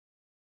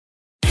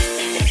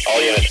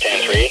All units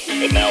stand 3.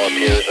 It now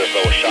appears as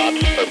though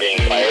shots are being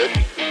fired.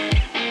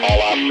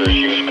 All officers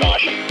use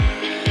caution.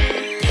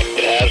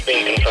 It has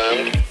been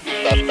confirmed.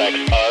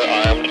 Suspects are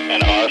armed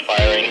and are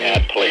firing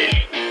at police.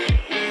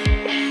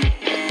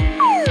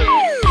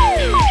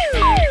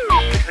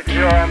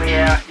 660 on the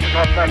air.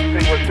 Northwest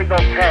Sequel, Signal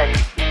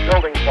 10,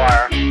 building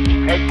fire.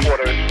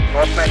 Headquarters,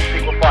 Northwest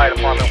Sequel Fire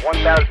Department,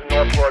 1000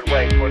 North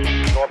Broadway, towards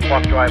North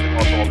Park Drive in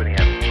North Albany.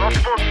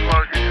 Multiple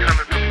explosions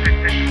coming from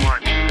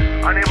 661.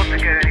 Unable to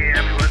get any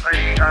ambulance,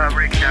 any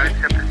rig down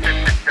except for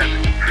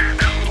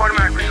 667.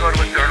 Automatically go to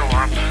a third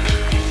alarm.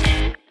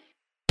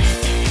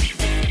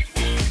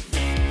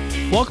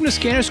 Welcome to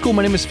Scanner School.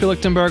 My name is Phil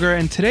Lichtenberger,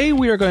 and today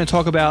we are going to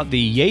talk about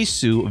the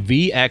Yaesu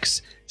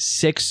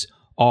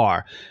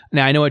VX-6R.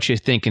 Now, I know what you're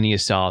thinking to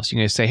yourselves. You're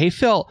going to say, hey,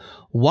 Phil,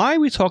 why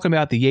are we talking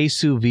about the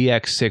Yaesu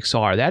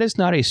VX-6R? That is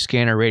not a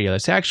scanner radio.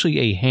 That's actually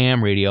a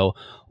ham radio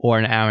or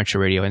an amateur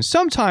radio. And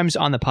sometimes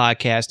on the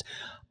podcast,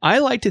 I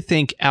like to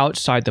think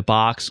outside the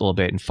box a little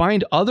bit and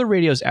find other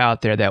radios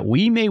out there that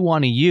we may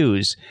want to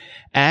use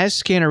as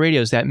scanner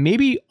radios that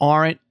maybe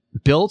aren't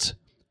built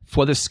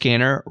for the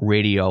scanner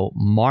radio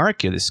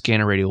market, the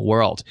scanner radio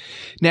world.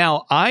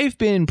 Now, I've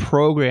been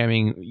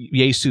programming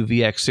Yaesu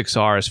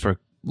VX-6Rs for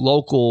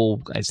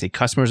local, I'd say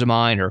customers of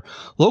mine or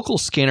local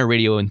scanner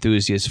radio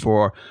enthusiasts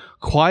for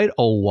quite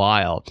a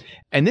while.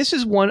 And this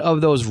is one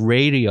of those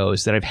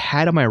radios that I've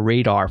had on my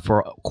radar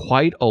for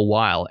quite a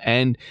while.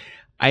 And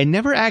I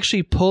never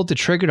actually pulled the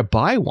trigger to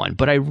buy one,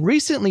 but I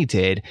recently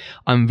did.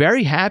 I'm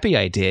very happy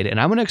I did. And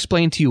I'm going to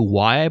explain to you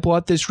why I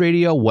bought this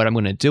radio, what I'm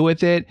going to do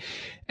with it,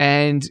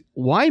 and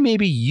why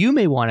maybe you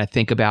may want to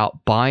think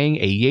about buying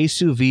a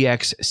Yaesu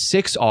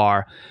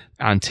VX-6R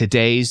on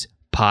today's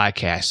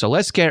podcast. So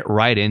let's get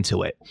right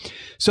into it.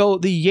 So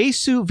the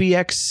Yaesu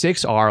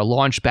VX-6R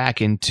launched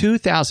back in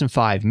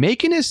 2005,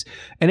 making this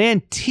an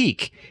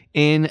antique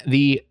in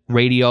the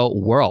radio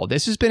world.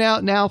 This has been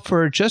out now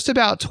for just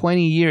about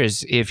 20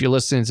 years if you're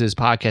listening to this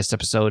podcast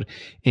episode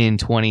in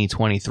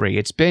 2023.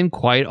 It's been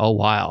quite a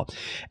while.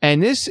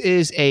 And this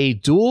is a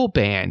dual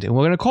band, and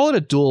we're going to call it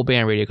a dual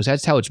band radio because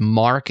that's how it's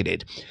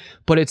marketed.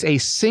 But it's a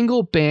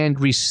single band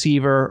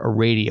receiver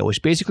radio,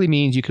 which basically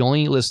means you can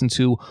only listen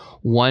to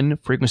one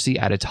frequency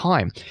at a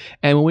time.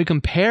 And when we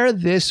compare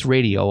this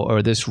radio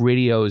or this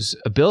radio's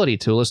ability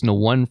to listen to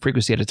one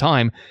frequency at a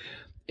time,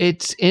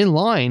 it's in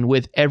line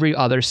with every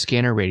other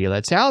scanner radio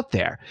that's out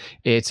there.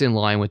 It's in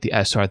line with the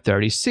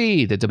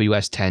SR30C, the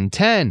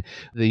WS1010,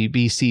 the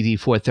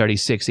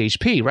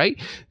BCD436HP,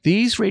 right?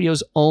 These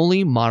radios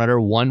only monitor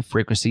one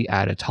frequency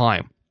at a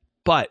time.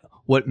 But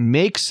what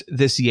makes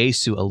this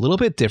Yaesu a little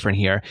bit different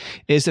here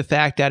is the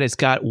fact that it's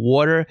got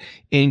water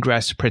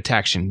ingress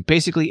protection.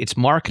 Basically, it's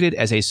marketed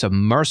as a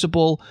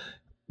submersible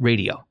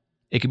radio.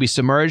 It can be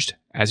submerged,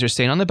 as they're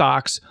saying on the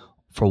box,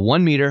 for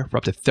 1 meter for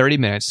up to 30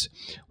 minutes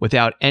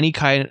without any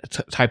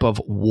type of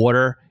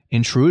water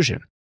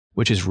intrusion,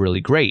 which is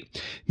really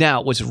great.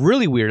 Now, what's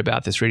really weird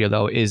about this radio,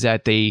 though, is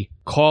that they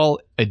call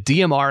a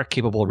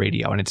DMR-capable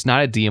radio, and it's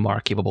not a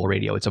DMR-capable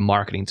radio. It's a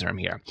marketing term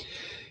here.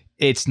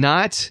 It's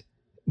not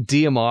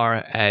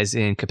DMR as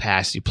in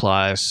Capacity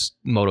Plus,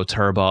 Moto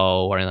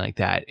Turbo, or anything like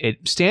that.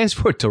 It stands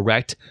for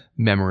Direct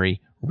Memory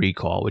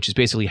Recall, which is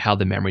basically how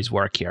the memories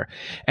work here.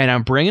 And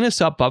I'm bringing this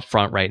up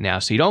front right now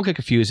so you don't get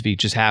confused if you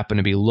just happen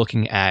to be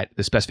looking at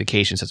the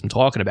specifications as I'm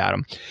talking about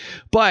them.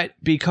 But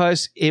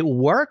because it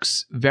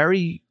works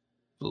very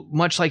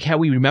much like how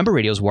we remember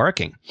radios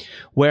working,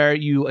 where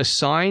you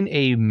assign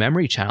a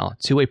memory channel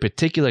to a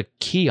particular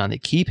key on the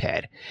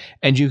keypad,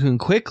 and you can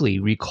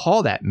quickly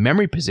recall that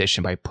memory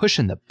position by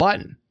pushing the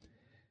button.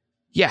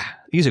 Yeah,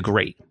 these are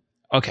great.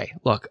 Okay,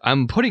 look,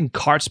 I'm putting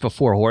carts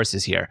before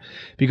horses here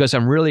because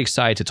I'm really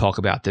excited to talk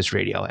about this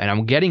radio, and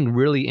I'm getting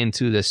really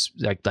into this,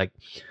 like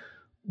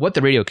what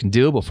the radio can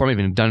do before I'm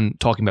even done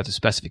talking about the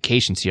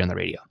specifications here on the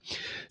radio.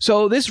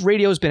 So this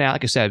radio has been out,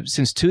 like I said,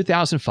 since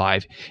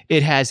 2005.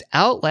 It has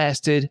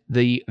outlasted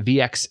the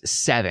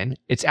VX7.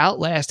 It's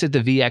outlasted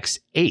the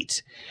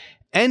VX8.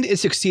 And it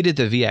succeeded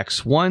the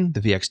VX1,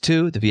 the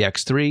VX2, the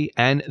VX3,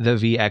 and the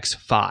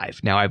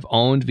VX5. Now, I've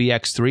owned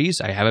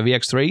VX3s. I have a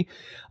VX3.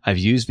 I've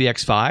used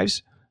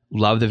VX5s.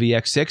 Love the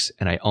VX6,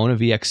 and I own a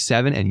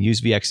VX7 and use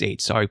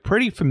VX8. So I'm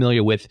pretty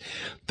familiar with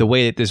the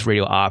way that this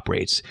radio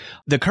operates.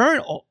 The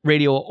current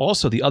radio,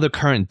 also the other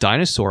current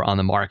dinosaur on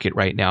the market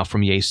right now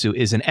from Yaesu,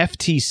 is an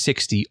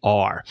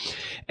FT60R.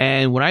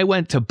 And when I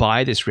went to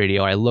buy this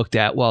radio, I looked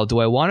at, well, do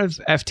I want an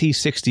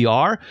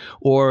FT60R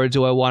or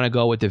do I want to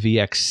go with the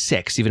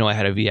VX6, even though I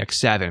had a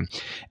VX7?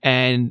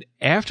 And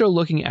after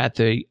looking at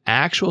the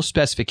actual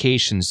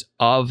specifications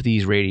of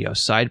these radios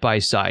side by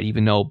side,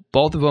 even though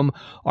both of them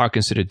are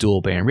considered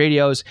dual band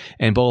radios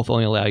and both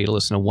only allow you to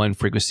listen to one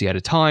frequency at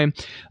a time,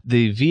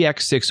 the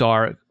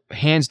VX6R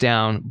hands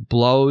down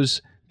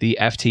blows the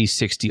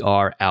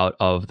FT60R out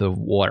of the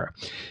water.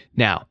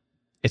 Now,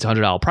 it's a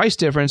 $100 price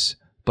difference,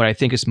 but I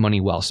think it's money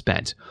well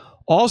spent.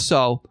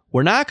 Also,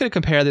 we're not going to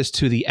compare this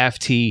to the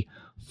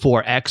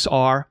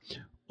FT4XR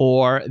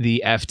or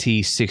the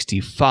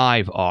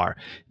FT65R.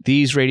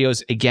 These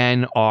radios,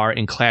 again, are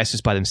in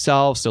classes by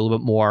themselves. They're a little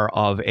bit more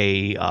of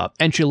a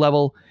entry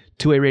level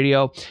to a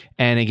radio.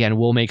 And again,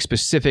 we'll make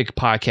specific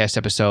podcast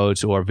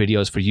episodes or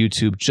videos for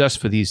YouTube just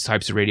for these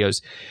types of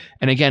radios.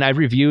 And again, I've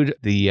reviewed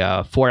the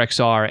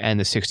 4XR and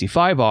the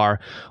 65R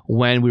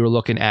when we were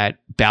looking at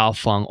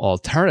Baofeng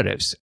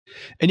alternatives.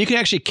 And you can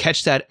actually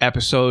catch that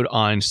episode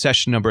on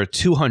session number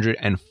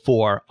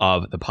 204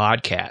 of the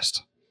podcast.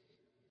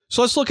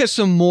 So let's look at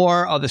some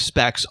more of the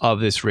specs of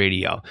this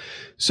radio.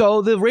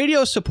 So the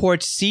radio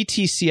supports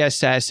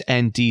CTCSS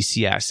and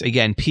DCS,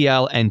 again,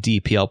 PL and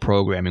DPL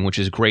programming, which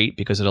is great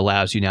because it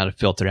allows you now to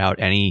filter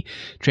out any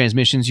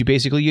transmissions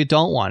you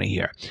don't want to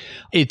hear.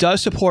 It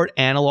does support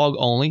analog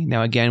only.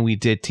 Now, again, we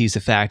did tease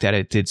the fact that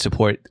it did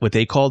support what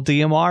they call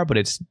DMR, but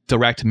it's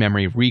direct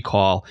memory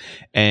recall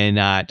and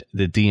not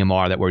the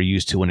DMR that we're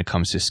used to when it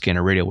comes to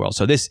Skinner Radio World.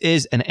 So this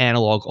is an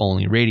analog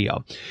only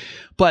radio.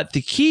 But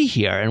the key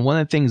here, and one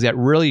of the things that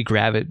really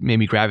made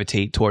me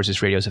gravitate towards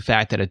this radio, is the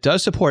fact that it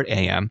does support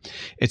AM,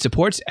 it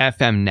supports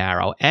FM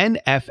narrow and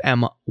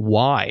FM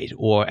wide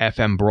or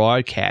FM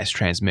broadcast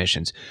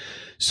transmissions.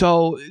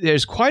 So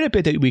there's quite a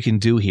bit that we can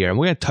do here, and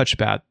we're going to touch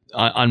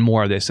on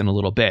more of this in a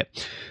little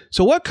bit.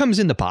 So what comes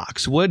in the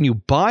box? When you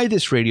buy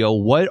this radio,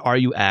 what are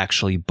you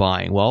actually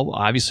buying? Well,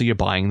 obviously you're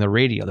buying the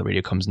radio. The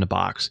radio comes in the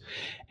box.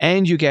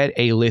 And you get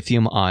a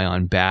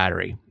lithium-ion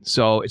battery.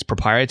 So it's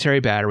proprietary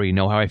battery. You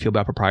know how I feel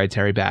about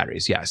proprietary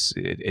batteries. Yes,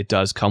 it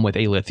does come with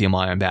a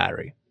lithium-ion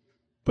battery.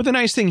 But the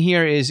nice thing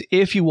here is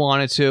if you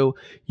wanted to,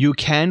 you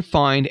can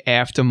find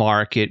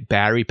aftermarket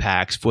battery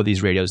packs for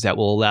these radios that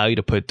will allow you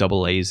to put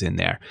AA's in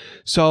there.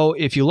 So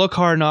if you look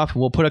hard enough,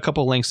 we'll put a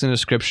couple links in the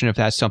description if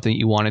that's something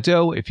you want to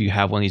do. If you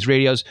have one of these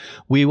radios,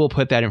 we will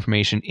put that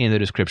information in the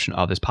description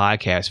of this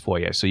podcast for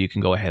you. So you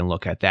can go ahead and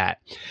look at that.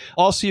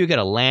 Also, you get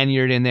a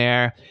lanyard in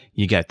there.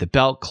 You get the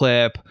belt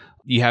clip.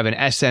 You have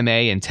an SMA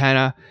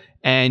antenna.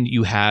 And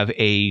you have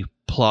a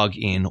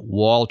plug-in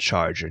wall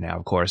charger. Now,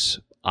 of course,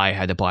 I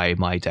had to buy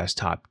my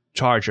desktop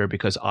charger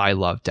because I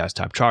love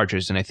desktop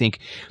chargers. And I think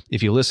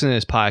if you listen to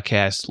this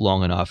podcast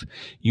long enough,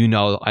 you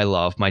know I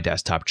love my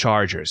desktop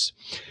chargers.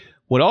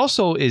 What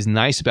also is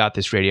nice about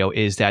this radio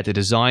is that the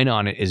design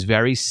on it is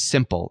very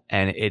simple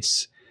and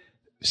it's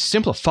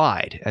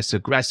simplified. That's the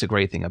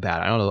great thing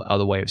about it. I don't know the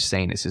other way of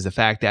saying this is the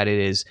fact that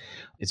it's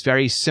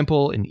very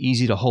simple and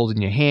easy to hold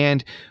in your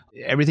hand.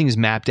 Everything is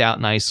mapped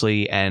out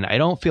nicely. And I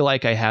don't feel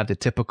like I have the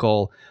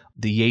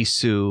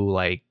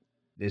Yaesu,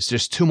 there's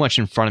just too much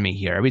in front of me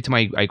here. Every time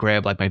I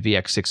grab my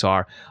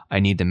VX-6R, I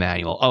need the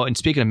manual. Oh, and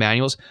speaking of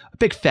manuals, a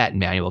big fat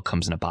manual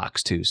comes in a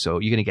box too. So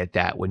you're going to get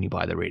that when you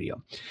buy the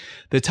radio.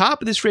 The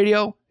top of this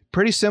radio,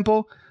 pretty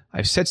simple.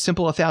 I've said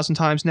simple 1,000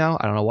 times now.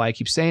 I don't know why I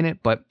keep saying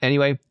it. But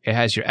anyway, it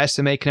has your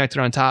SMA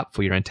connector on top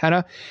for your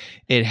antenna.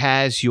 It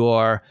has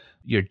your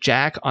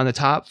jack on the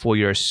top for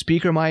your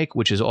speaker mic,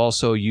 which is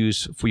also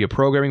used for your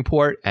programming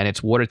port, and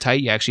it's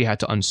watertight. You actually have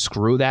to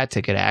unscrew that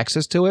to get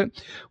access to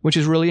it, which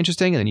is really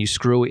interesting. And then you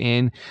screw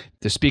in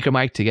the speaker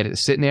mic to get it to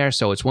sit in there.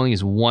 So it's one of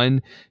these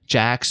one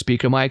jack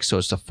speaker mics. So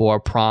it's a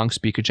 4-prong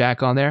speaker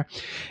jack on there.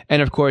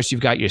 And of course,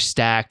 you've got your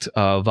stacked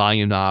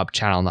volume knob,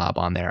 channel knob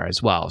on there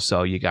as well.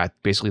 So you got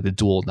basically the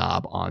dual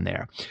knob on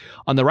there.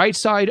 On the right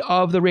side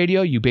of the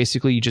radio, you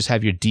just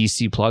have your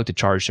DC plug to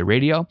charge the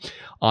radio.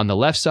 On the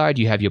left side,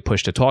 you have your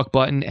push to talk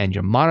button and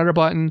your monitor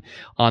button.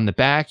 On the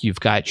back, you've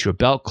got your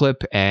belt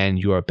clip and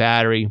your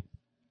battery.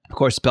 Of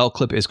course, belt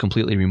clip is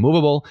completely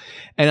removable.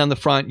 And on the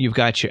front, you've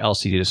got your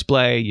LCD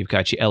display, you've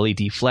got your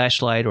LED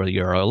flashlight or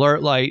your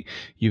alert light,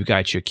 you've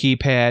got your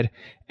keypad,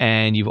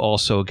 and you've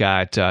also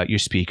got your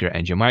speaker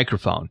and your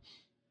microphone.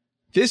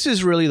 This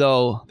is really,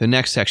 though, the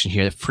next section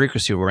here, the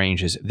frequency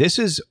ranges. This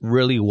is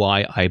really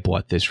why I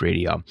bought this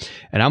radio.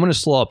 And I'm going to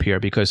slow up here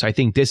because I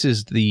think this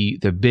is the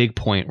big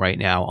point right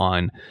now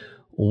on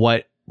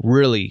what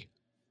really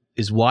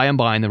is why I'm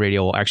buying the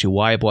radio, actually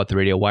why I bought the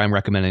radio, why I'm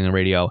recommending the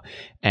radio,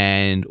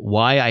 and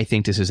why I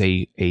think this is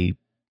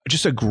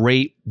just a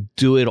great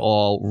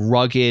do-it-all,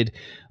 rugged,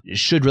 you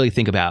should really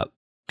think about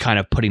kind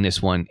of putting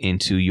this one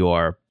into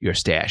your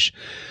stash.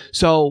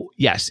 So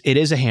yes, it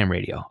is a ham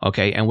radio,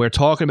 okay? And we're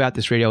talking about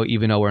this radio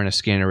even though we're in a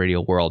Scanner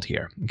radio world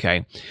here,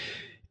 okay?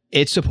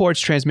 It supports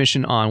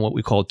transmission on what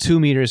we call 2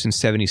 meters and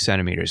 70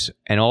 centimeters,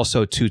 and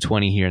also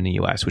 220 here in the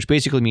US, which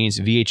basically means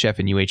VHF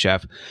and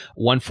UHF,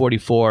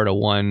 144 to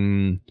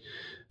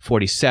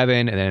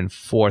 147, and then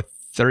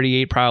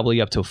 438 probably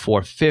up to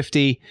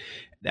 450.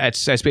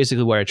 That's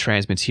basically where it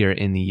transmits here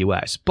in the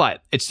US.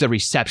 But it's the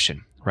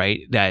reception,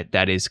 right?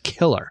 That is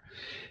killer.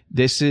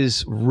 This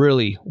is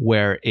really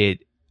where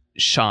it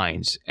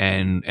shines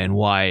and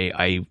why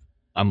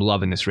I'm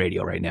loving this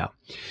radio right now.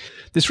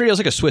 This radio is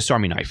like a Swiss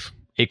Army knife.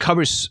 It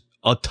covers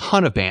a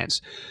ton of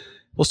bands.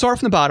 We'll start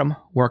from the bottom,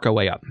 work our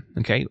way up,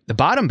 okay? The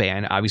bottom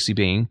band, obviously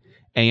being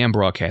AM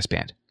broadcast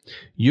band.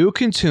 You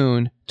can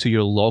tune to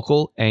your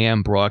local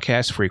AM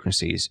broadcast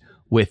frequencies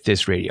with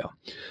this radio.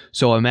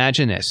 So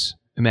imagine this.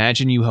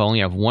 Imagine you only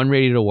have one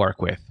radio to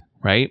work with,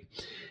 right?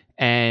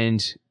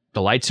 And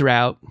the lights are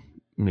out.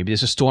 Maybe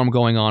there's a storm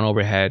going on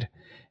overhead.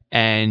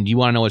 and you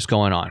want to know what's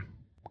going on,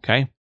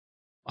 okay?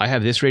 I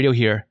have this radio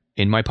here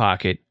in my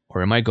pocket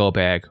or in my go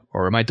bag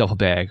or in my duffel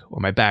bag or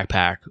my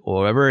backpack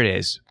or wherever it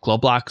is,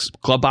 glove box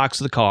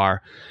of the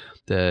car,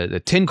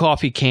 the tin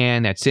coffee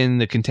can that's in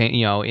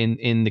the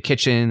in the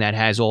kitchen that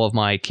has all of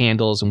my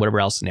candles and whatever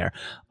else in there.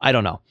 I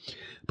don't know.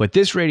 But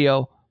this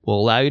radio will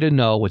allow you to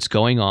know what's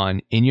going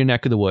on in your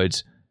neck of the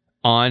woods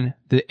on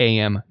the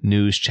AM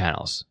news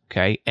channels,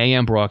 okay?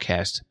 AM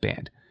broadcast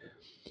band.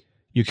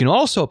 You can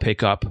also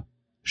pick up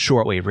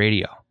shortwave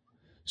radio.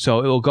 So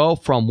it will go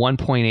from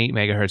 1.8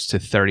 megahertz to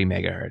 30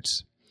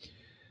 megahertz.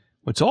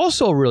 What's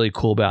also really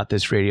cool about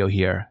this radio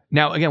here,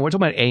 now again, we're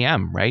talking about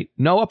AM, right?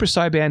 No upper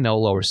sideband, no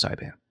lower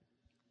sideband.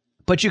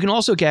 But you can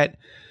also get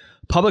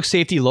public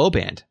safety low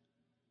band.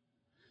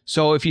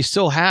 So if you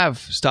still have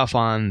stuff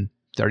on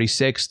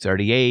 36,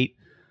 38,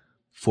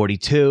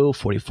 42,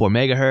 44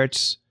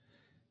 megahertz,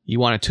 you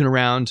want to tune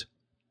around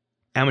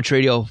amateur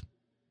radio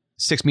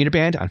 6 meter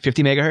band on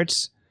 50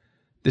 megahertz,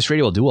 this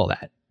radio will do all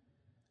that.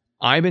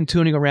 I've been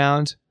tuning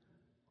around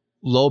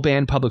low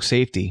band public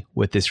safety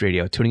with this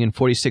radio, tuning in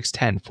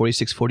 4610,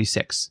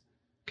 4646.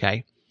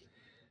 Okay?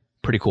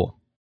 Pretty cool.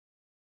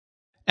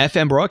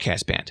 FM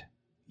broadcast band.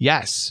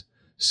 Yes.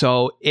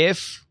 So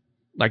if,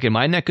 like in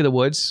my neck of the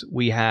woods,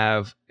 we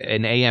have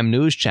an AM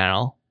news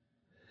channel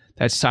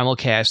that's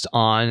simulcast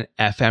on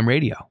FM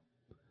radio.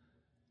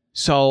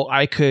 So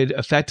I could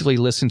effectively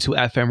listen to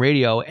FM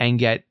radio and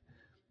get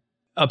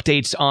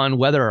updates on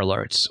weather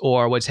alerts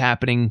or what's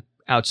happening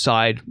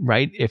outside,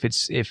 right?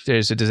 If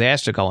there's a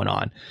disaster going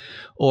on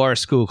or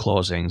school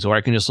closings, or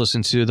I can just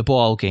listen to the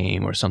ball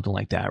game or something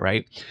like that,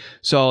 right?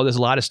 So there's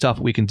a lot of stuff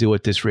we can do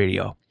with this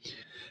radio.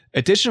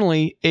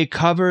 Additionally, it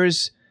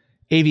covers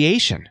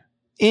aviation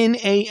in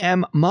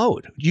AM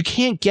mode. You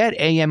can't get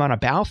AM on a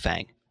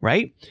Baofeng,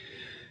 right?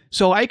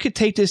 So I could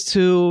take this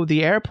to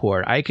the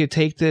airport. I could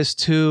take this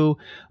to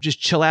just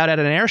chill out at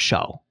an air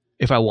show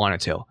if I wanted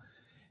to.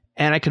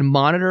 And I can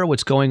monitor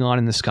what's going on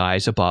in the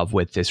skies above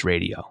with this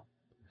radio.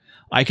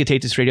 I could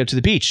take this radio to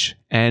the beach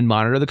and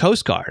monitor the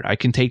Coast Guard. I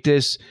can take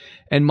this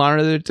and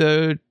monitor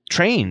the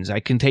trains.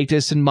 I can take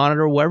this and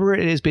monitor wherever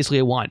it is basically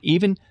I want,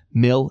 even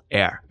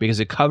mil-air,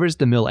 because it covers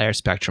the mil-air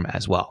spectrum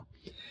as well.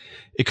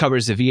 It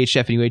covers the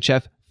VHF and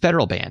UHF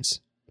federal bands.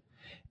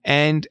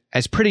 And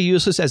as pretty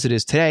useless as it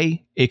is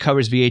today, it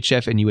covers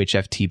VHF and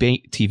UHF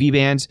TV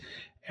bands.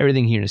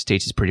 Everything here in the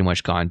States is pretty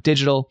much gone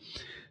digital.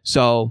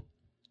 So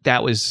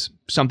that was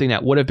something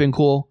that would have been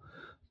cool,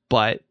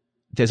 but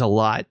there's a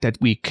lot that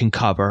we can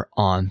cover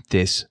on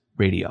this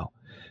radio.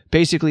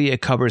 Basically,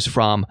 it covers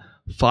from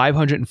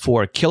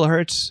 504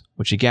 kilohertz,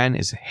 which again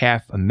is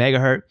half a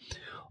megahertz,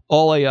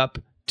 all the way up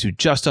to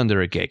just under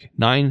a gig,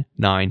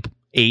 998.99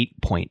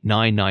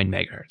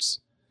 megahertz.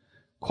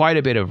 Quite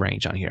a bit of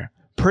range on here.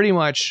 Pretty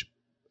much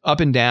up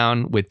and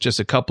down with just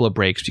a couple of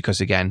breaks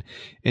because, again,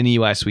 in the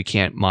US, we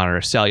can't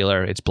monitor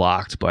cellular. It's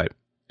blocked, but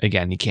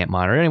again, you can't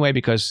monitor anyway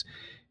because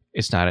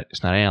it's not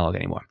analog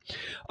anymore.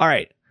 All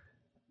right.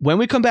 When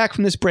we come back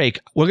from this break,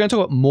 we're going to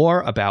talk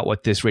more about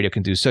what this radio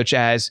can do, such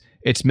as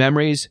its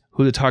memories,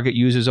 who the target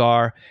users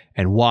are,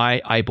 and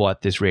why I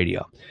bought this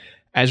radio.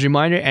 As a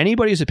reminder,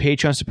 anybody who's a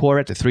Patreon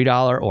supporter at the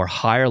 $3 or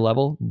higher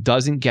level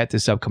doesn't get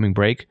this upcoming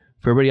break.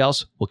 For everybody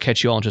else, we'll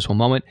catch you all in just one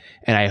moment.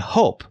 And I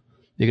hope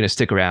you're going to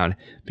stick around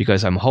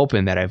because I'm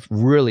hoping that I've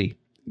really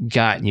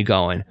gotten you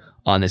going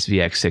on this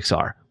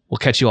VX-6R. We'll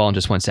catch you all in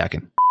just 1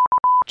 second.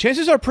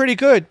 Chances are pretty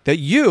good that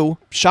you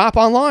shop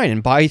online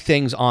and buy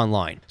things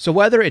online. So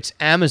whether it's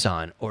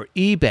Amazon or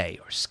eBay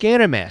or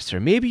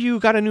ScannerMaster, maybe you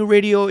got a new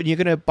radio and you're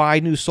going to buy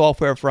new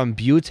software from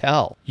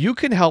Butel, you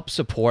can help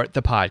support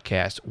the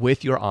podcast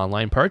with your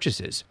online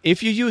purchases.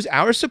 If you use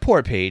our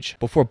support page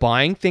before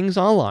buying things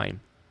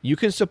online, you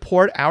can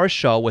support our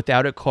show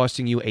without it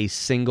costing you a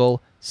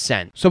single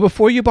cent. So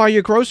before you buy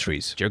your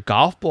groceries, your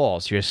golf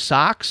balls, your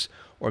socks,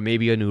 or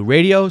maybe a new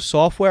radio,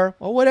 software,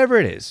 or whatever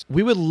it is,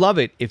 we would love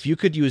it if you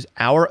could use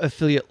our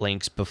affiliate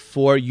links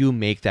before you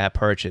make that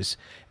purchase.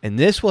 And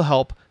this will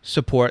help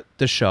support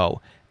the show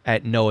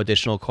at no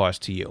additional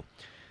cost to you.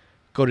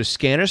 Go to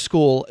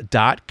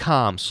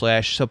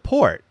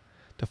scannerschool.com/support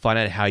to find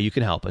out how you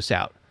can help us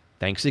out.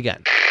 Thanks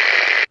again.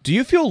 Do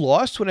you feel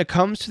lost when it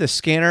comes to the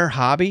scanner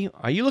hobby?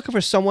 Are you looking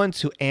for someone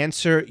to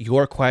answer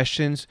your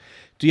questions?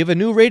 Do you have a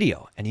new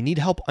radio and you need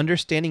help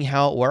understanding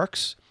how it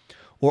works?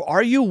 Or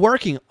are you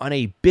working on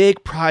a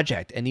big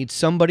project and need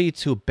somebody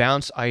to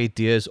bounce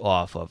ideas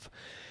off of?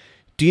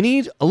 Do you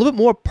need a little bit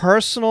more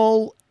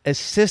personal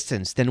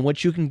assistance than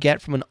what you can get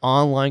from an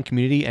online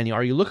community? And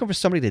are you looking for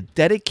somebody to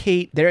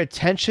dedicate their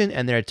attention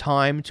and their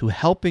time to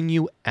helping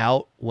you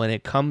out when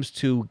it comes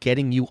to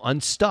getting you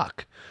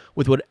unstuck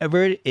with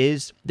whatever it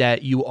is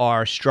that you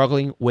are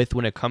struggling with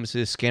when it comes to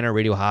the scanner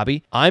radio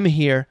hobby? I'm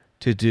here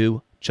to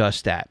do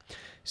just that.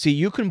 See,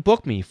 you can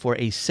book me for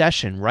a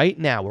session right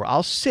now where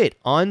I'll sit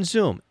on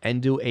Zoom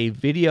and do a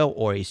video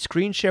or a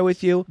screen share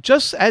with you,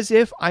 just as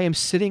if I am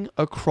sitting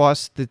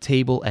across the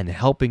table and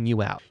helping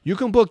you out. You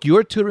can book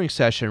your tutoring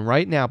session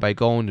right now by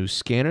going to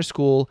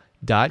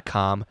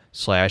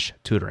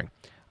scannerschool.com/tutoring.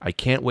 I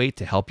can't wait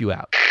to help you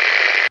out.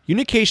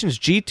 Unication's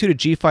G2 to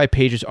G5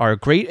 pagers are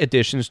great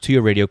additions to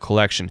your radio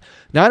collection.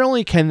 Not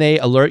only can they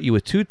alert you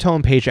with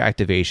two-tone pager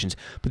activations,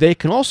 but they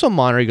can also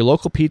monitor your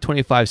local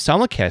P25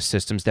 simulcast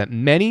systems that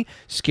many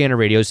scanner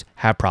radios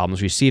have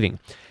problems receiving.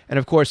 And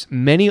of course,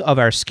 many of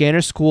our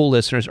Scanner School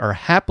listeners are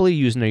happily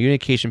using their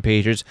Unication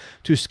pagers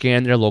to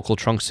scan their local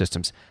trunk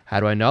systems. How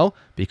do I know?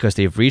 Because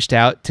they've reached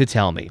out to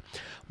tell me.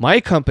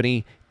 My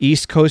company,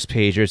 East Coast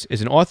Pagers,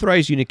 is an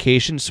authorized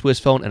Unication,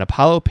 Swissphone, and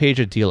Apollo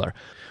pager dealer.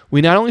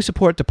 We not only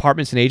support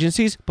departments and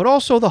agencies, but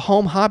also the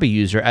home hobby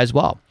user as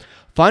well.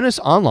 Find us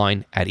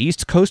online at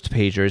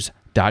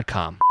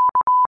eastcoastpagers.com.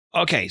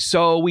 Okay,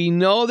 so we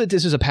know that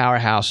this is a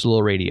powerhouse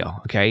little radio,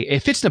 okay? It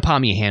fits in the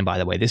palm of your hand, by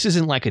the way. This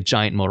isn't like a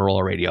giant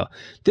Motorola radio.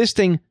 This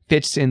thing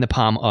fits in the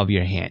palm of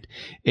your hand.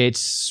 It's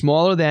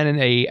smaller than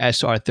a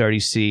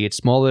SR30C. It's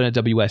smaller than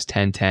a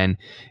WS1010.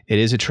 It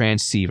is a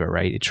transceiver,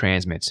 right? It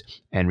transmits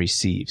and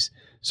receives.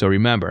 So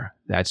remember,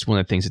 that's one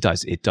of the things it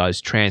does. It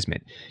does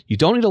transmit. You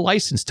don't need a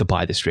license to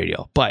buy this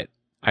radio, but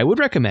I would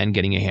recommend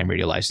getting a ham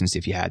radio license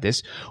if you had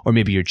this, or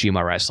maybe your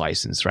GMRS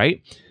license,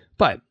 right?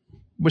 But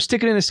we're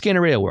sticking in the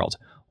scanner radio world.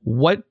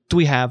 What do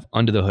we have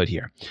under the hood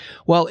here?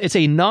 Well, it's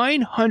a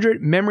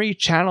 900 memory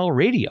channel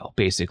radio,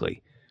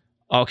 basically.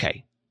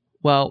 Okay,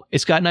 well,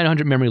 it's got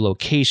 900 memory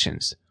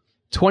locations,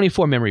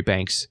 24 memory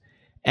banks,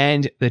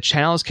 and the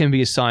channels can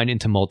be assigned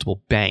into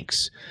multiple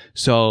banks.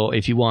 So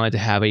if you wanted to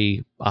have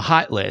a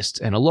hot list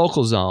and a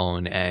local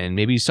zone and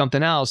maybe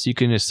something else, you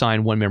can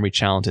assign one memory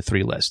channel to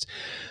 3 lists.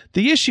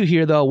 The issue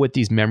here, though, with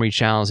these memory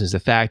channels is the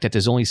fact that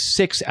there's only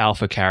 6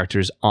 alpha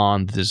characters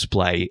on the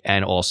display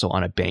and also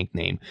on a bank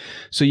name.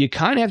 So you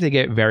kind of have to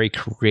get very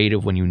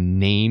creative when you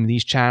name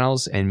these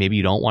channels, and maybe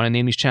you don't want to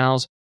name these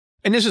channels.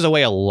 And this is the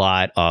way a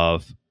lot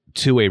of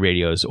two-way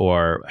radios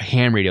or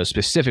ham radios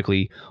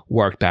specifically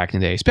worked back in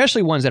the day,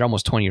 especially ones that are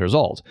almost 20 years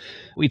old.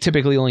 We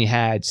typically only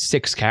had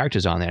 6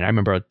 characters on there. And I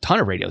remember a ton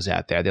of radios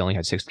out there, they only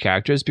had 6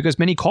 characters because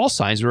many call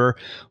signs were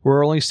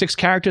only 6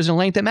 characters in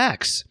length at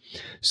max.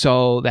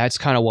 So that's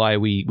kind of why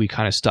we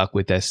kind of stuck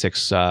with that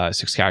 6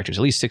 characters,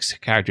 at least 6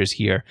 characters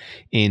here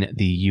in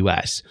the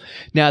US.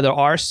 Now, there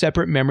are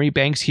separate memory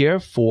banks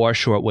here for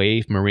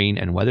shortwave, marine,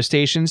 and weather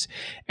stations.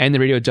 And the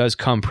radio does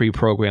come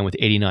pre-programmed with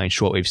 89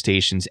 shortwave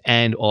stations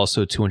and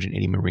also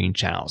 280 marine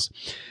channels.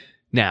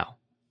 Now,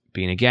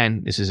 being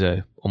again, this is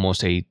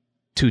almost a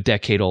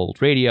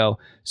 2-decade-old radio.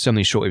 Some of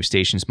these shortwave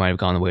stations might have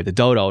gone the way of the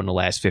dodo in the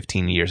last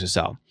 15 years or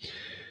so.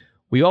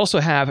 We also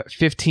have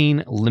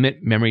 15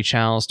 limit memory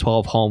channels,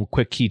 12 home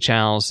quick key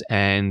channels,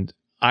 and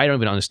I don't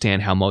even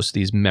understand how most of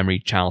these memory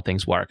channel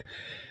things work.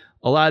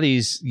 A lot of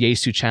these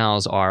Yaesu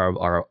channels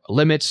are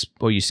limits,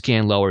 or you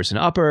scan lowers and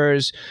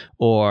uppers,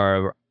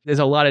 or there's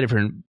a lot of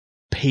different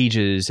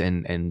pages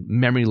and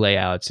memory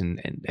layouts,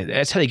 and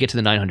that's how they get to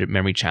the 900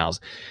 memory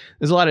channels.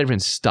 There's a lot of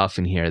different stuff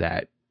in here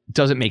that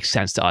doesn't make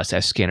sense to us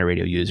as scanner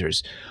radio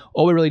users.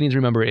 All we really need to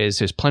remember is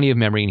there's plenty of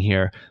memory in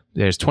here.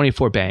 There's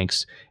 24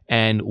 banks,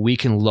 and we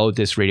can load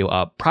this radio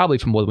up probably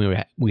for more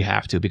than we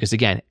have to, because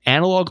again,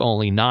 analog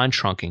only,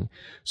 non-trunking.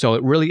 So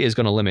it really is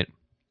going to limit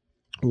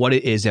what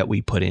it is that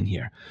we put in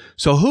here.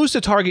 So who's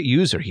the target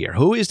user here?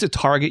 Who is the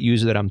target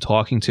user that I'm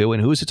talking to,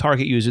 and who's the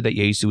target user that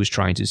Yaesu is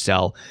trying to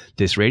sell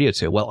this radio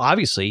to? Well,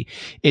 obviously,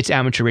 it's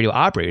amateur radio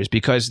operators,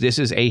 because this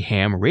is a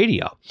ham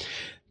radio.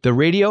 The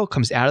radio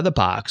comes out of the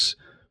box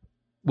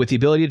with the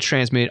ability to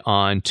transmit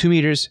on 2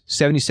 meters,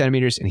 70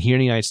 centimeters, and here in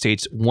the United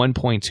States,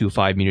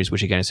 1.25 meters,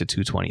 which again is a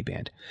 220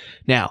 band.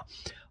 Now,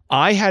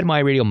 I had my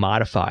radio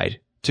modified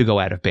to go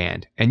out of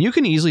band, and you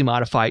can easily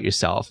modify it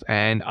yourself.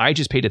 And I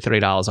just paid the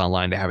 $30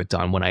 online to have it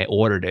done when I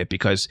ordered it,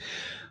 because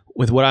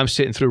with what I'm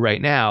sitting through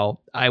right now,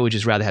 I would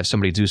just rather have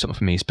somebody do something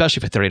for me,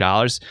 especially for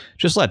 $30.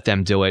 Just let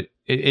them do it.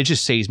 It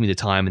just saves me the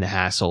time and the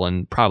hassle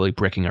and probably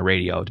bricking a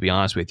radio, to be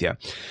honest with you.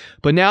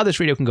 But now this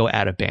radio can go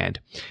out of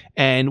band.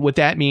 And what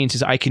that means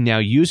is I can now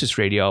use this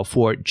radio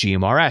for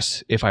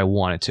GMRS if I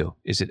wanted to.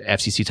 Is it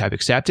FCC type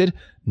accepted?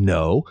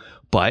 No,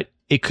 but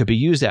it could be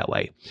used that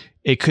way.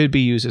 It could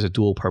be used as a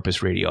dual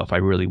purpose radio if I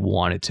really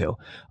wanted to.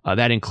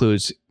 That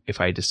includes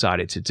if I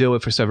decided to do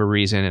it for some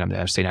reason, and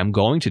I'm saying I'm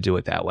going to do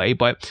it that way,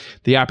 but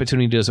the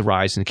opportunity does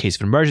arise in the case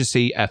of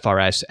emergency,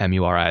 FRS,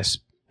 MURS,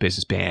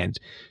 business band,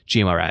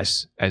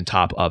 GMRS, and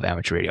top of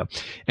amateur radio.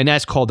 And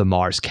that's called the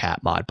Mars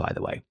Cat mod, by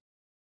the way.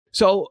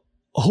 So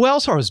who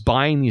else is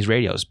buying these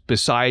radios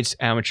besides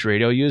amateur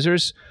radio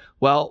users?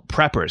 Well,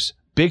 preppers,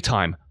 big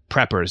time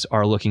preppers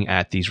are looking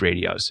at these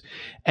radios.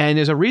 And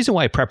there's a reason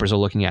why preppers are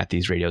looking at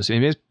these radios.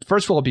 And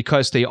first of all,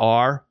 because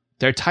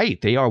they're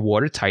tight. They are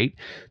watertight.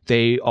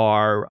 They're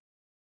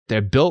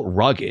built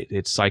rugged.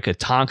 It's like a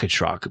Tonka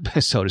truck,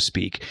 so to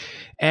speak.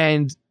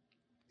 And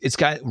it's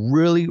got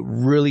really,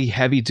 really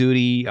heavy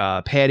duty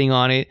padding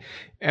on it.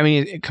 I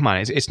mean, come on,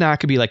 it's not going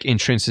to be like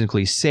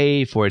intrinsically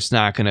safe, or it's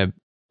not going to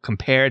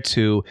compare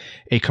to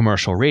a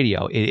commercial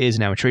radio. It is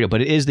an amateur radio,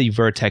 but it is the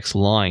Vertex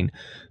line,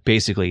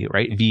 basically,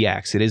 right?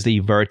 VX. It is the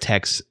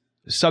Vertex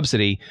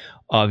subsidy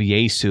of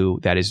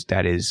Yaesu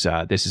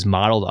this is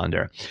modeled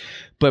under.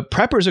 But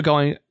preppers are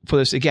going for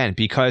this again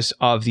because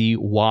of the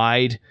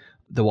wide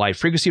the wide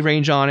frequency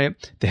range on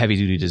it, the heavy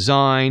duty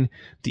design,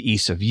 the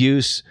ease of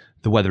use,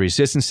 the weather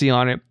resistancy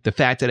on it, the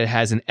fact that it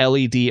has an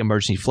LED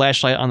emergency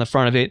flashlight on the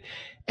front of it,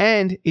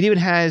 and it even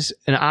has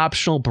an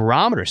optional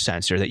barometer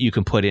sensor that you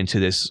can put into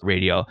this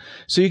radio,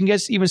 so you can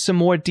get even some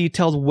more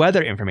detailed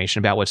weather information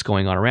about what's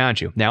going on around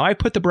you. Now, I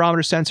put the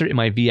barometer sensor in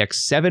my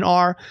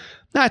VX-7R.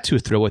 Not too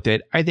thrilled with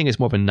it. I think it's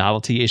more of a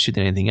novelty issue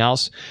than anything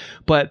else.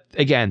 But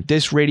again,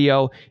 this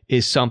radio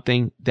is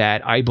something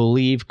that I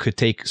believe could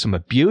take some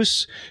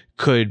abuse,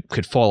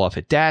 could fall off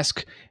a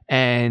desk,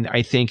 and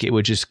I think it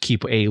would just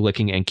keep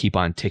licking and keep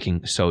on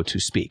ticking, so to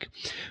speak.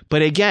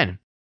 But again,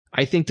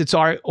 I think that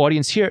our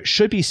audience here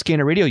should be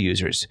scanner radio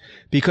users,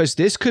 because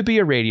this could be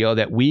a radio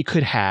that we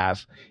could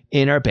have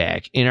in our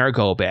bag, in our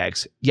go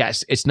bags.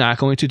 Yes, it's not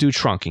going to do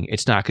trunking.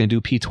 It's not going to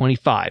do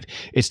P25.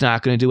 It's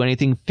not going to do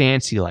anything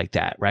fancy like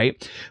that,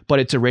 right? But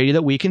it's a radio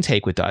that we can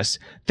take with us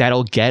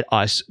that'll get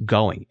us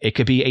going. It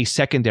could be a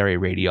secondary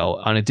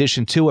radio in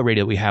addition to a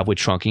radio that we have with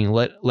trunking.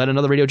 Let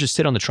another radio just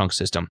sit on the trunk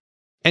system.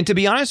 And to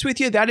be honest with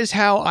you, that is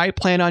how I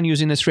plan on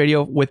using this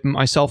radio with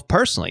myself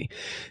personally.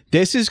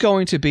 This is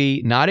going to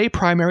be not a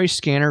primary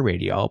scanner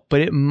radio,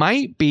 but it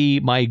might be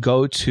my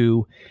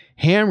go-to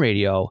ham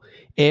radio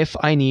if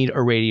I need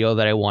a radio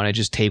that I want to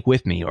just take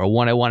with me, or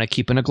one I want to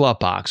keep in a glove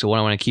box, or one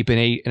I want to keep in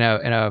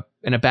a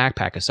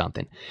backpack or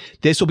something.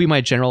 This will be my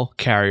general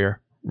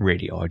carrier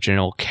radio, or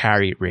general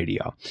carry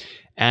radio,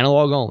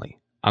 analog only.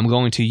 I'm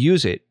going to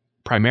use it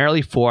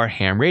primarily for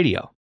ham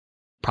radio,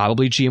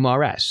 probably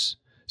GMRS.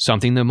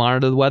 Something to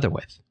monitor the weather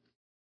with,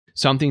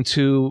 something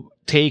to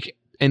take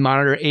and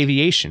monitor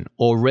aviation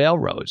or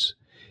railroads,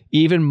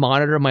 even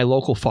monitor my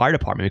local fire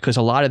department, because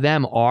a lot of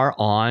them are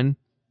on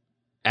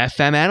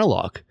FM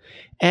analog,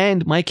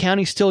 and my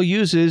county still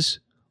uses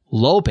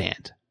low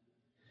band.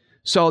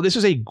 So this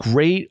is a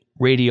great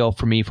radio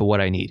for me for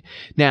what I need.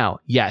 Now,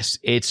 yes,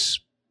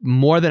 it's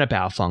more than a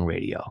Baofeng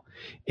radio.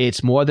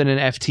 It's more than an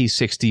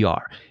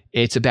FT60R.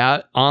 It's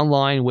about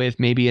online with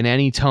maybe an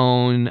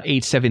Anytone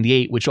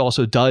 878, which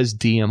also does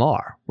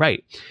DMR,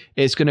 right?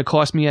 It's going to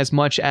cost me as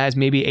much as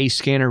maybe a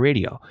scanner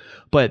radio.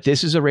 But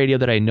this is a radio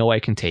that I know I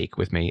can take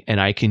with me,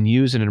 and I can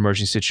use in an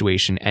emergency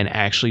situation and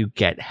actually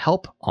get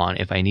help on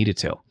if I needed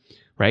to,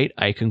 right?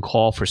 I can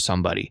call for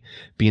somebody,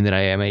 being that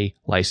I am a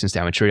licensed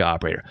amateur radio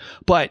operator.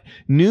 But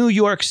New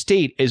York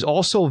State is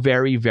also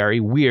very, very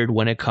weird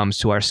when it comes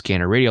to our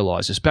scanner radio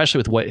laws, especially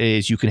with what it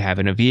is you can have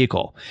in a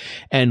vehicle.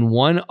 And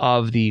one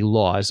of the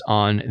laws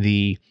on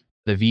the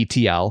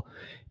VTL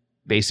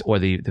or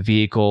the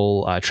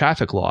vehicle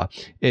traffic law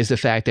is the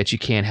fact that you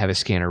can't have a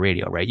scanner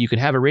radio, right? You can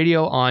have a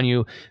radio on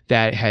you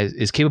that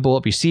is capable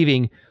of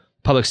receiving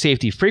public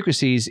safety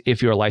frequencies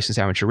if you're a licensed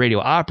amateur radio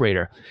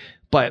operator,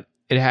 but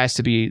it has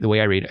to be, the way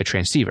I read, a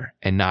transceiver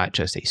and not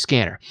just a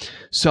scanner.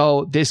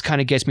 So this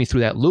kind of gets me through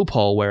that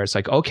loophole where it's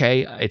like,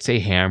 okay, it's a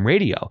ham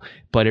radio,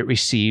 but it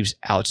receives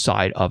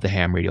outside of the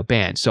ham radio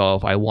band. So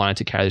if I wanted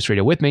to carry this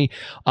radio with me,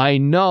 I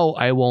know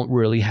I won't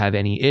really have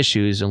any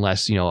issues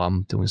unless,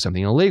 I'm doing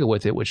something illegal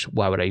with it, which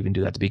why would I even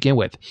do that to begin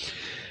with?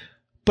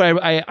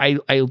 But I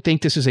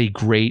think this is a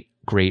great,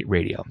 great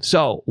radio.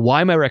 So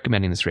why am I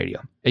recommending this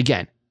radio?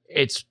 Again,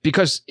 it's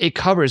because it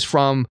covers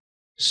from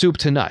soup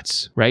to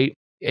nuts, right?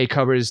 It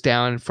covers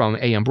down from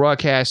AM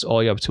broadcast all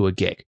the way up to a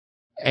gig.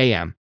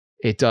 AM,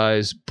 it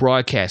does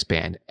broadcast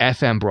band,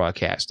 FM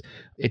broadcast.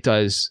 It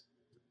does,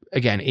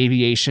 again,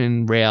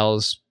 aviation,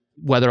 rails,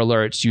 weather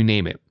alerts, you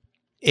name it.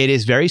 It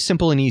is very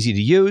simple and easy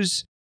to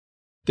use.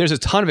 There's a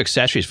ton of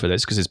accessories for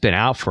this because it's been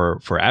out for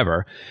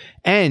forever.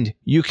 And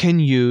you can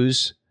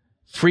use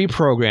free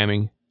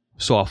programming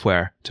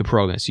software to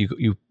program this.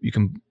 You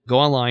can go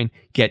online,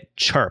 get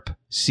Chirp,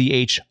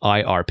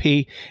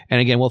 CHIRP.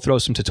 And again, we'll throw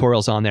some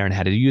tutorials on there on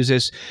how to use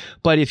this.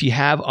 But if you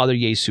have other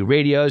Yaesu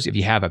radios, if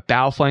you have a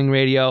Baofeng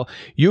radio,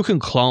 you can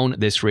clone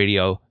this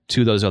radio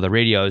to those other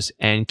radios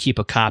and keep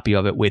a copy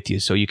of it with you.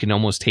 So you can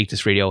almost take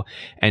this radio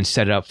and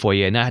set it up for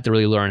you and not have to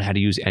really learn how to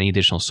use any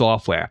additional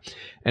software.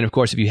 And of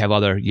course, if you have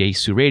other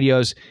Yaesu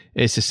radios,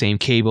 it's the same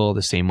cable,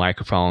 the same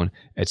microphone,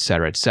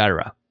 etc.,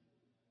 etc.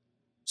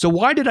 So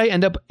why did I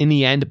end up in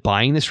the end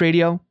buying this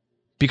radio?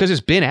 Because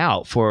it's been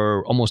out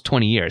for almost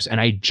 20 years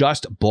and I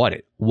just bought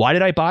it. Why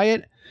did I buy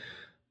it?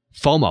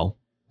 FOMO,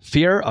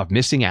 fear of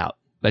missing out.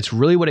 That's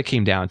really what it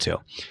came down to.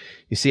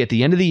 You see, at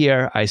the end of the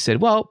year, I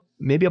said, well,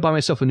 maybe I'll buy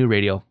myself a new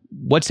radio.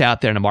 What's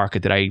out there in the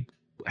market that I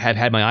have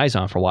had my eyes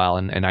on for a while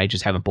and I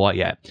just haven't bought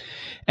yet?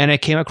 And I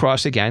came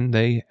across, again,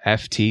 the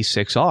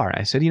FT6R.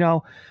 I said,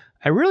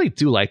 I really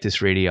do like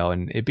this radio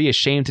and it'd be a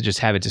shame to just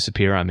have it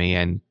disappear on me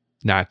and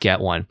not get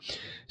one,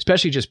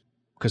 especially just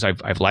because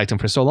I've liked them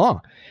for so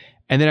long.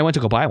 And then I went to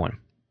go buy one.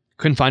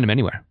 Couldn't find them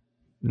anywhere.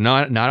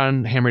 Not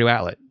on Ham Radio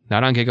Outlet,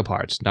 not on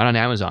Gigaparts, not on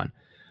Amazon.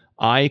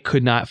 I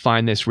could not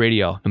find this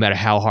radio no matter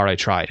how hard I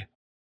tried.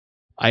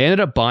 I ended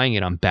up buying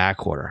it on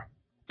back order,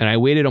 and I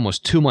waited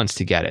almost 2 months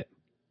to get it.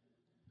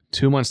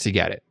 2 months to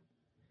get it.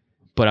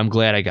 But I'm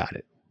glad I got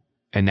it.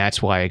 And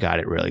that's why I got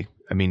it, really.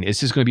 I mean,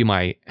 this is going to be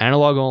my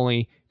analog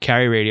only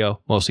carrier radio,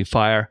 mostly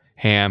fire,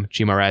 ham,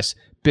 GMRS,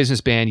 business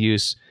band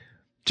use.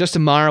 just to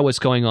monitor what's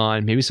going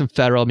on, maybe some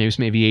federal, maybe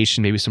some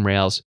aviation, maybe some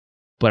rails.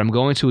 But I'm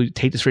going to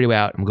take this radio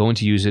out. I'm going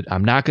to use it.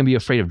 I'm not going to be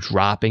afraid of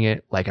dropping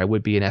it like I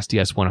would be an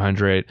SDS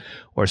 100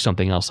 or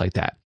something else like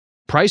that.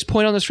 Price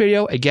point on this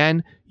radio,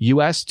 again,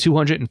 US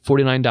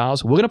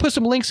 $249. We're going to put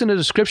some links in the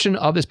description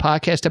of this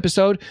podcast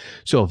episode.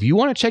 So if you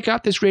want to check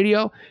out this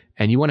radio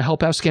and you want to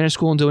help out Scanner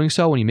School in doing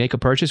so when you make a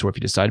purchase, or if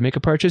you decide to make a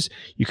purchase,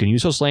 you can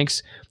use those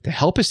links to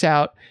help us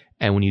out.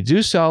 And when you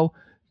do so,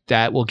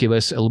 that will give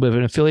us a little bit of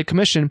an affiliate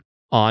commission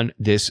on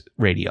this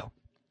radio.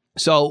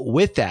 So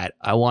with that,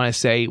 I want to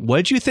say, what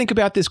did you think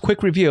about this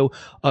quick review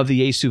of the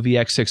Yaesu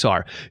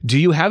VX-6R? Do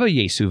you have a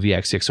Yaesu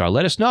VX-6R?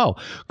 Let us know.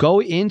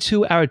 Go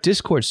into our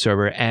Discord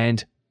server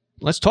and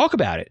let's talk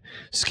about it.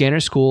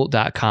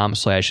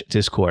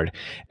 Scannerschool.com/Discord.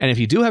 And if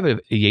you do have a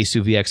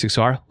Yaesu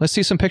VX-6R, let's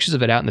see some pictures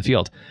of it out in the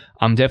field.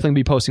 I'm definitely going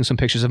to be posting some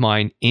pictures of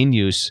mine in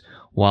use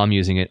while I'm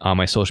using it on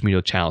my social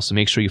media channels. So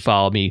make sure you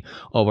follow me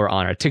over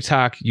on our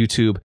TikTok,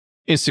 YouTube,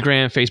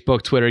 Instagram,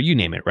 Facebook, Twitter, you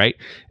name it, right?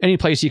 Any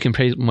place you can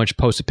pretty much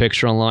post a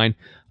picture online,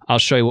 I'll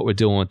show you what we're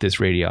doing with this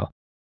radio.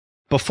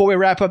 Before we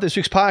wrap up this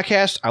week's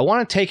podcast, I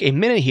want to take a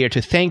minute here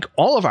to thank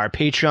all of our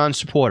Patreon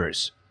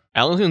supporters.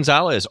 Alan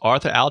Gonzalez,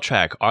 Arthur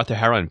Altrak, Arthur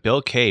Heron,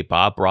 Bill K,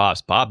 Bob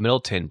Ross, Bob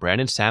Middleton,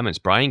 Brandon Sammons,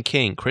 Brian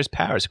King, Chris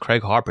Paris,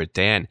 Craig Harper,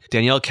 Dan,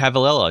 Danielle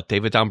Cavallella,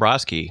 David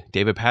Dombrowski,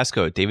 David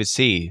Pasco, David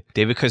C,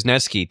 David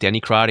Kuzneski, Danny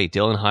Crotty,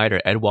 Dylan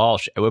Hyder, Ed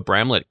Walsh, Edward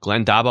Bramlett,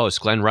 Glenn Dabos,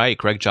 Glenn Wright,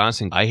 Greg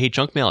Johnson, I Hate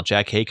Junk Mail,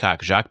 Jack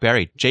Haycock, Jacques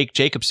Berry, Jake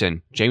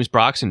Jacobson, James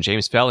Broxson,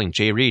 James Felling,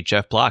 Jay Reed,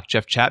 Jeff Block,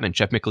 Jeff Chapman,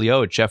 Jeff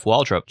McLeod, Jeff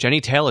Waldrop,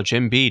 Jenny Taylor,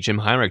 Jim B, Jim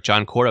Heinrich,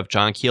 John Kordoff,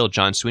 John Keel,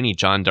 John Sweeney,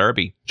 John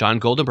Derby, John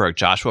Goldenberg,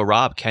 Joshua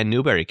Robb, Ken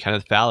Newberry,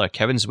 Kenneth Fowler,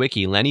 Kevin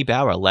Zwicky, Lenny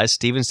Bauer, Les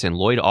Stevenson,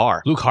 Lloyd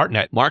R., Luke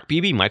Hartnett, Mark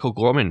Beebe, Michael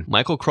Gorman,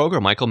 Michael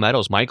Kroger, Michael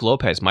Meadows, Mike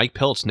Lopez, Mike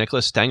Piltz,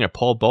 Nicholas Stenger,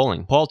 Paul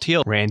Bowling, Paul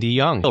Teal, Randy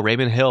Young,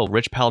 Raymond Hill,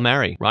 Rich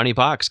Palmieri, Ronnie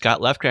Bach, Scott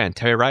Lefgren,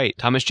 Terry Wright,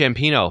 Thomas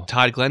Jampino,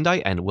 Todd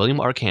Glendyke, and William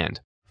Arcand.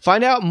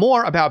 Find out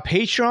more about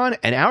Patreon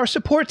and our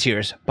support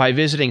tiers by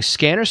visiting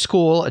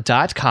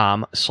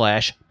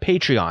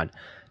scannerschool.com/Patreon.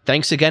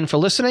 Thanks again for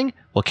listening.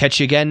 We'll catch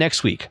you again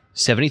next week.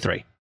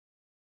 73.